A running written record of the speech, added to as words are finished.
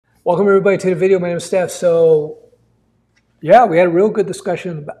Welcome everybody to the video. My name is Steph. Yeah, we had a real good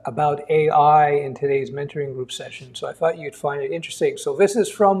discussion about AI in today's mentoring group session. So I thought you'd find it interesting. So this is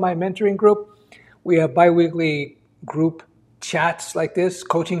from my mentoring group. We have bi-weekly group chats like this,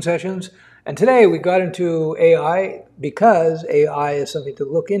 coaching sessions. And today we got into AI because AI is something to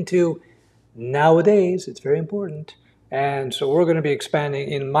look into nowadays. It's very important. And so we're going to be expanding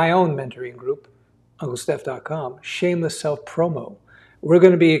in my own mentoring group, UncleSteph.com, shameless self-promo. We're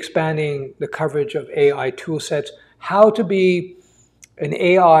going to be expanding the coverage of AI tool sets, how to be an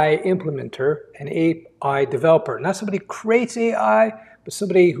AI implementer, an AI developer. Not somebody who creates AI, but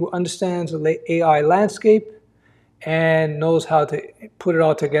somebody who understands the AI landscape and knows how to put it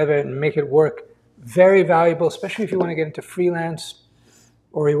all together and make it work. Very valuable, especially if you want to get into freelance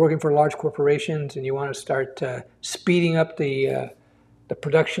or you're working for large corporations and you want to start speeding up the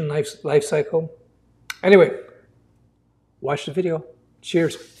production life cycle. Anyway, watch the video.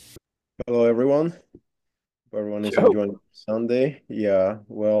 Cheers. Hello, everyone. Everyone is Joe. enjoying Sunday. Yeah,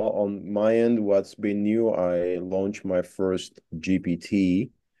 well, on my end, what's been new, I launched my first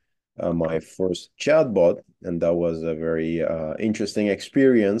GPT, my first chatbot, and that was a very interesting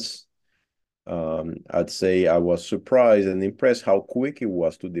experience. I'd say I was surprised and impressed how quick it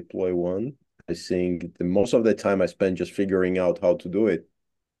was to deploy one. I think most of the time I spent just figuring out how to do it,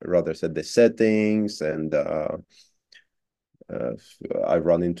 rather set the settings and uh, I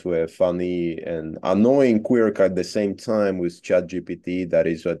run into a funny and annoying quirk at the same time with ChatGPT. That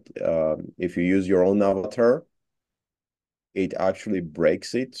is that if you use your own avatar, it actually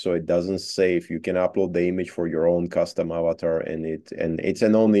breaks it, so it doesn't say if you can upload the image for your own custom avatar, and it's a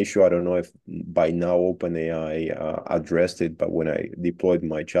known issue. I don't know if by now OpenAI addressed it, but when I deployed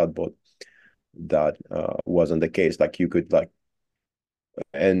my chatbot, that wasn't the case. Like you could like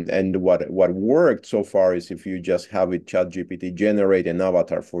and what worked so far is if you just have it ChatGPT generate an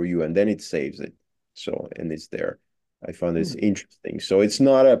avatar for you and then it saves it, so and it's there. I found this interesting. So it's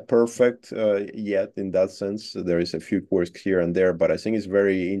not a perfect yet in that sense. There is a few quirks here and there, but I think it's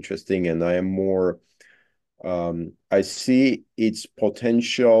very interesting, and I am more I see its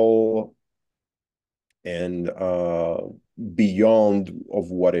potential and beyond of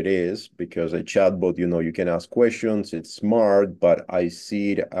what it is, because a chatbot, you can ask questions, it's smart, but I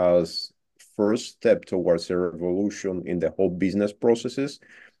see it as first step towards a revolution in the whole business processes.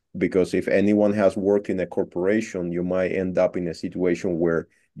 Because if anyone has worked in a corporation, you might end up in a situation where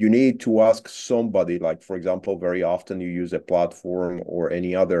you need to ask somebody, like for example, very often you use a platform or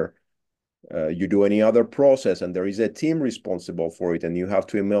any other you do any other process and there is a team responsible for it, and you have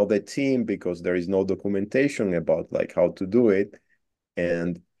to email the team because there is no documentation about like how to do it.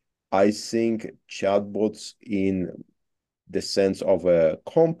 And I think chatbots in the sense of a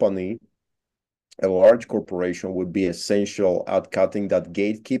company, a large corporation, would be essential at cutting that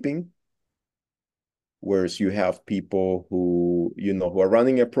gatekeeping, whereas you have people who are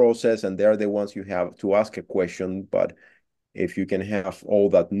running a process and they're the ones you have to ask a question. But if you can have all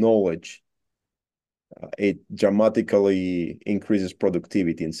that knowledge, it dramatically increases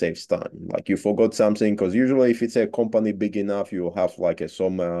productivity and saves time. Like you forgot something, because usually if it's a company big enough, you'll have like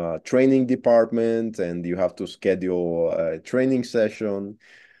some training department and you have to schedule a training session.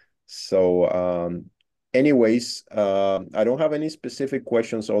 So anyways, I don't have any specific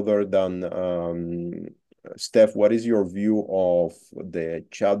questions other than Steph, what is your view of the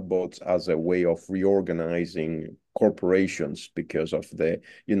chatbots as a way of reorganizing corporations because of the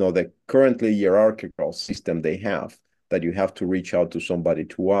currently hierarchical system they have, that you have to reach out to somebody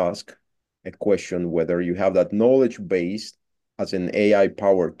to ask a question, whether you have that knowledge base as an AI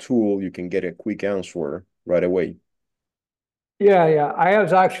powered tool, you can get a quick answer right away. Yeah. I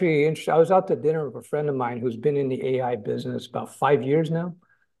was actually interested. I was out to dinner with a friend of mine who's been in the AI business about 5 years now,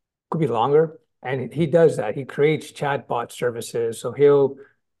 could be longer. And he does that. He creates chatbot services. So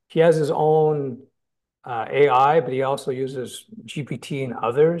he has his own AI, but he also uses GPT and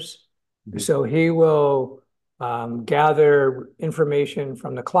others. Mhm. So he will gather information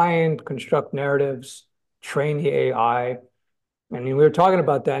from the client, construct narratives, train the AI. And we were talking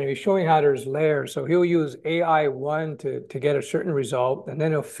about that, and he was showing how there's layers. So he'll use AI one to get a certain result, and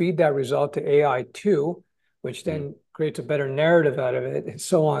then he'll feed that result to AI two, which Mhm. then creates a better narrative out of it, and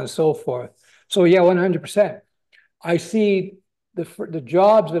so on and so forth. So yeah, 100%. I see the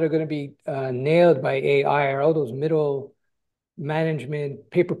jobs that are going to be nailed by AI are all those middle management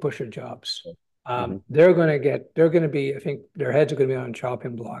paper pusher jobs. Mhm. They're going to be, I think their heads are going to be on a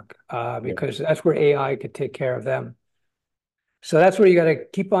chopping block Yeah. because that's where AI could take care of them. So that's where you got to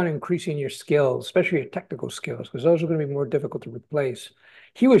keep on increasing your skills, especially your technical skills, because those are going to be more difficult to replace.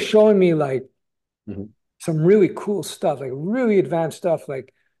 He was showing me like Mhm. some really cool stuff, like really advanced stuff,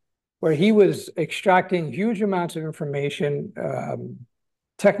 like where he was extracting huge amounts of information,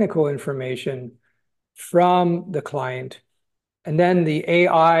 technical information from the client. And then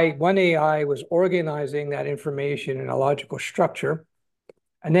one AI was organizing that information in a logical structure.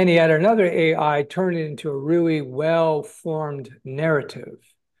 And then he had another AI turn it into a really well-formed narrative.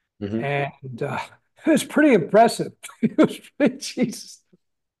 Mm-hmm. And it was pretty impressive. It was pretty, Jesus.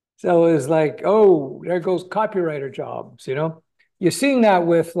 So it was like, oh, there goes copywriter jobs, you know? You're seeing that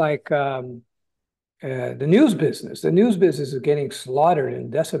with like the news business. The news business is getting slaughtered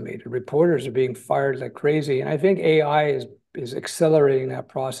and decimated. Reporters are being fired like crazy. And I think AI is accelerating that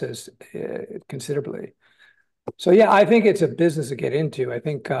process considerably. So yeah, I think it's a business to get into. I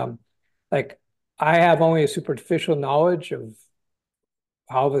think like I have only a superficial knowledge of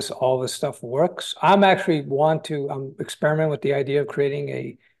how all this stuff works. I'm experiment with the idea of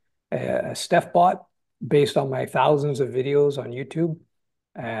creating a STEF'S based on my thousands of videos on YouTube.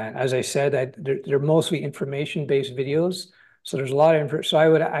 And as I said, they're mostly information-based videos. So there's a lot of info. So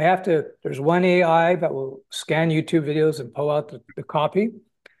there's one AI that will scan YouTube videos and pull out the copy.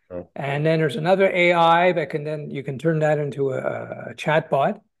 Oh. And then there's another AI you can turn that into a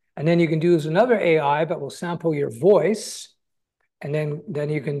chatbot. And then you can use another AI that will sample your voice. And then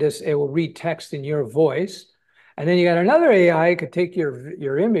you can it will read text in your voice. And then you got another AI could take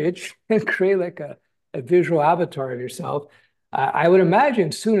your image and create like a visual avatar of yourself. I would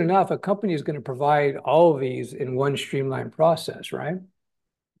imagine soon enough, a company is going to provide all of these in one streamlined process, right?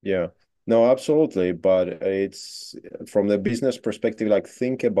 Yeah. No, absolutely. But it's from the business perspective, like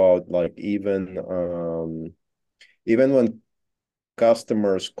think about like even when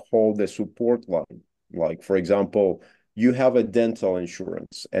customers call the support line, like for example, you have a dental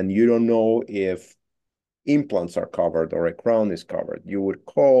insurance and you don't know if implants are covered or a crown is covered. You would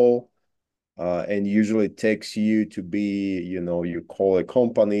call and usually it takes you to be, you call a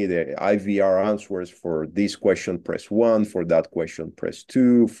company, the IVR answers for this question, press 1, for that question, press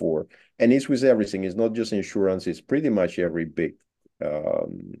 2, and it's with everything. It's not just insurance, it's pretty much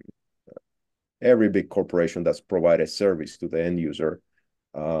um, every big corporation that's provided service to the end user.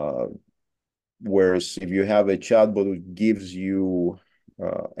 Whereas if you have a chatbot who gives you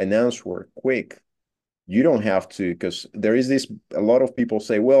an answer quick, you don't have to, because there is a lot of people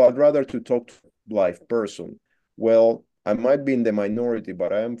say, well, I'd rather to talk to a live person. Well, I might be in the minority,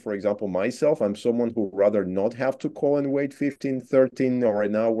 but I am, for example, myself, I'm someone who rather not have to call and wait 15, 13 or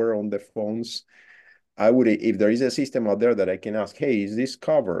an hour on the phones. If there is a system out there that I can ask, hey, is this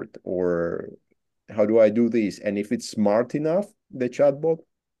covered? Or how do I do this? And if it's smart enough, the chatbot,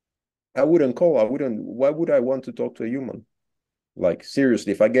 I wouldn't call. Why would I want to talk to a human? Like,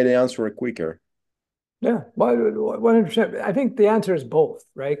 seriously, if I get an answer quicker. Yeah, 100%. I think the answer is both,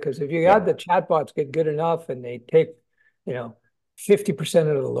 right? Because if you Yeah, have the chatbots get good enough and they take, 50%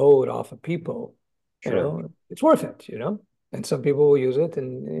 of the load off of people, sure. it's worth it, And some people will use it,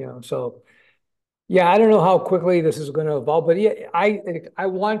 and so yeah, I don't know how quickly this is going to evolve, but yeah, I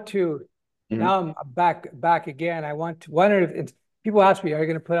want to. Mm-hmm. Now I'm back again. I wonder if people ask me, are you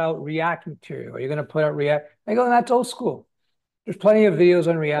going to put out React material? Are you going to put out React? I go, that's old school. There's plenty of videos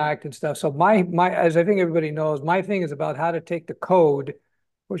on React and stuff. So as I think everybody knows, my thing is about how to take the code, of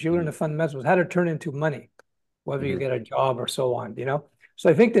course you learn the fundamentals, how to turn it into money, whether you Mm-hmm. get a job or so on. So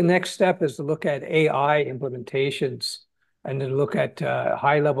I think the next step is to look at AI implementations and then look at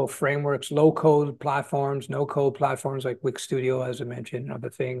high-level frameworks, low-code platforms, no-code platforms like Wix Studio, as I mentioned, and other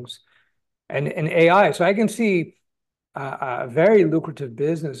things, and AI. So I can see a very lucrative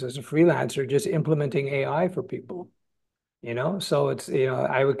business as a freelancer just implementing AI for people. So it's,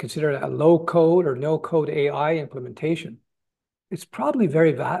 I would consider it a low code or no code AI implementation. It's probably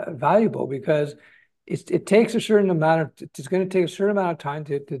very valuable because it takes a certain amount of, it's going to take a certain amount of time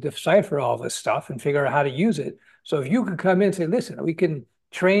to decipher all this stuff and figure out how to use it. So if you could come in and say, listen, we can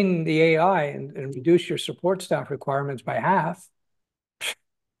train the AI and reduce your support staff requirements by half,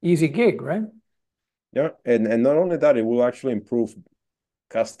 easy gig, right? Yeah, and not only that, it will actually improve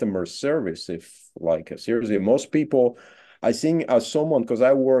customer service. If like seriously, most people, I think as someone, because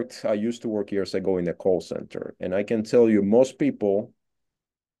I used to work years ago in a call center, and I can tell you most people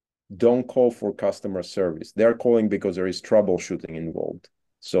don't call for customer service. They're calling because there is troubleshooting involved.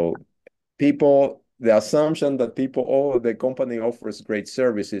 So the assumption that the company offers great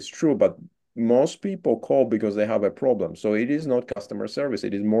service is true, but most people call because they have a problem. So it is not customer service,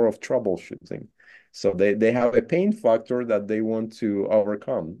 it is more of troubleshooting. So they have a pain factor that they want to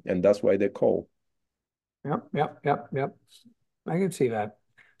overcome, and that's why they call. Yep, yep, yep, yep. I can see that.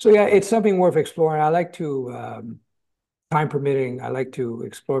 So yeah, it's something worth exploring. I like to, time permitting, I like to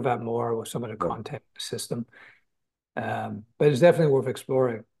explore that more with some of the Yeah. content system. But it's definitely worth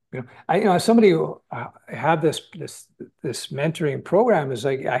exploring. As somebody who have this mentoring program is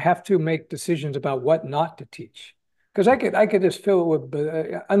like I have to make decisions about what not to teach because I could just fill it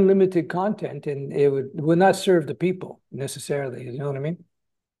with unlimited content and it would not serve the people necessarily. You know what I mean?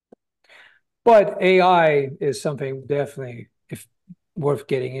 But AI is something definitely if worth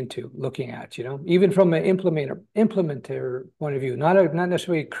getting into, looking at. Even from an implementer point of view, not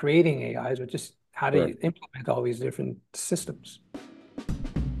necessarily creating AIs, but just how do Sure. you implement all these different systems.